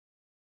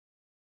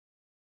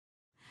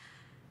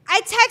I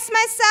text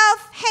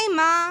myself, hey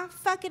ma,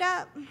 fuck it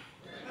up.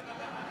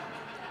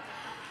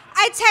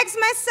 I text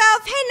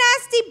myself, hey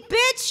nasty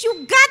bitch,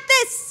 you got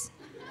this.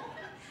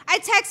 I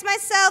text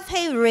myself,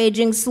 hey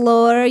raging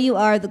slore, you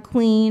are the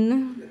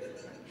queen.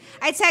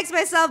 I text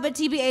myself, but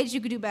TBH,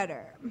 you could do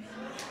better.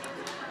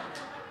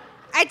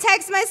 I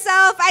text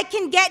myself, I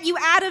can get you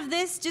out of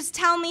this, just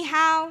tell me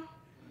how.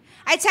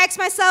 I text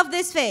myself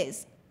this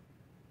phase.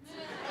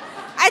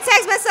 I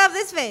text myself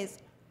this phase.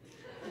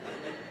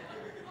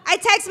 I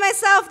text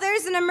myself,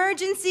 there's an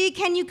emergency,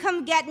 can you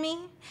come get me?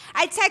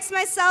 I text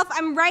myself,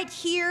 I'm right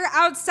here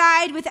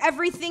outside with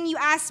everything you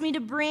asked me to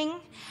bring.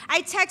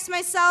 I text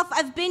myself,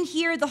 I've been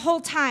here the whole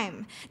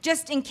time,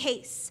 just in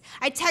case.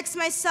 I text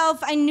myself,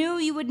 I knew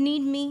you would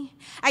need me.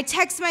 I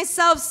text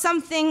myself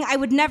something I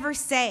would never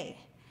say.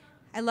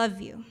 I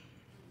love you.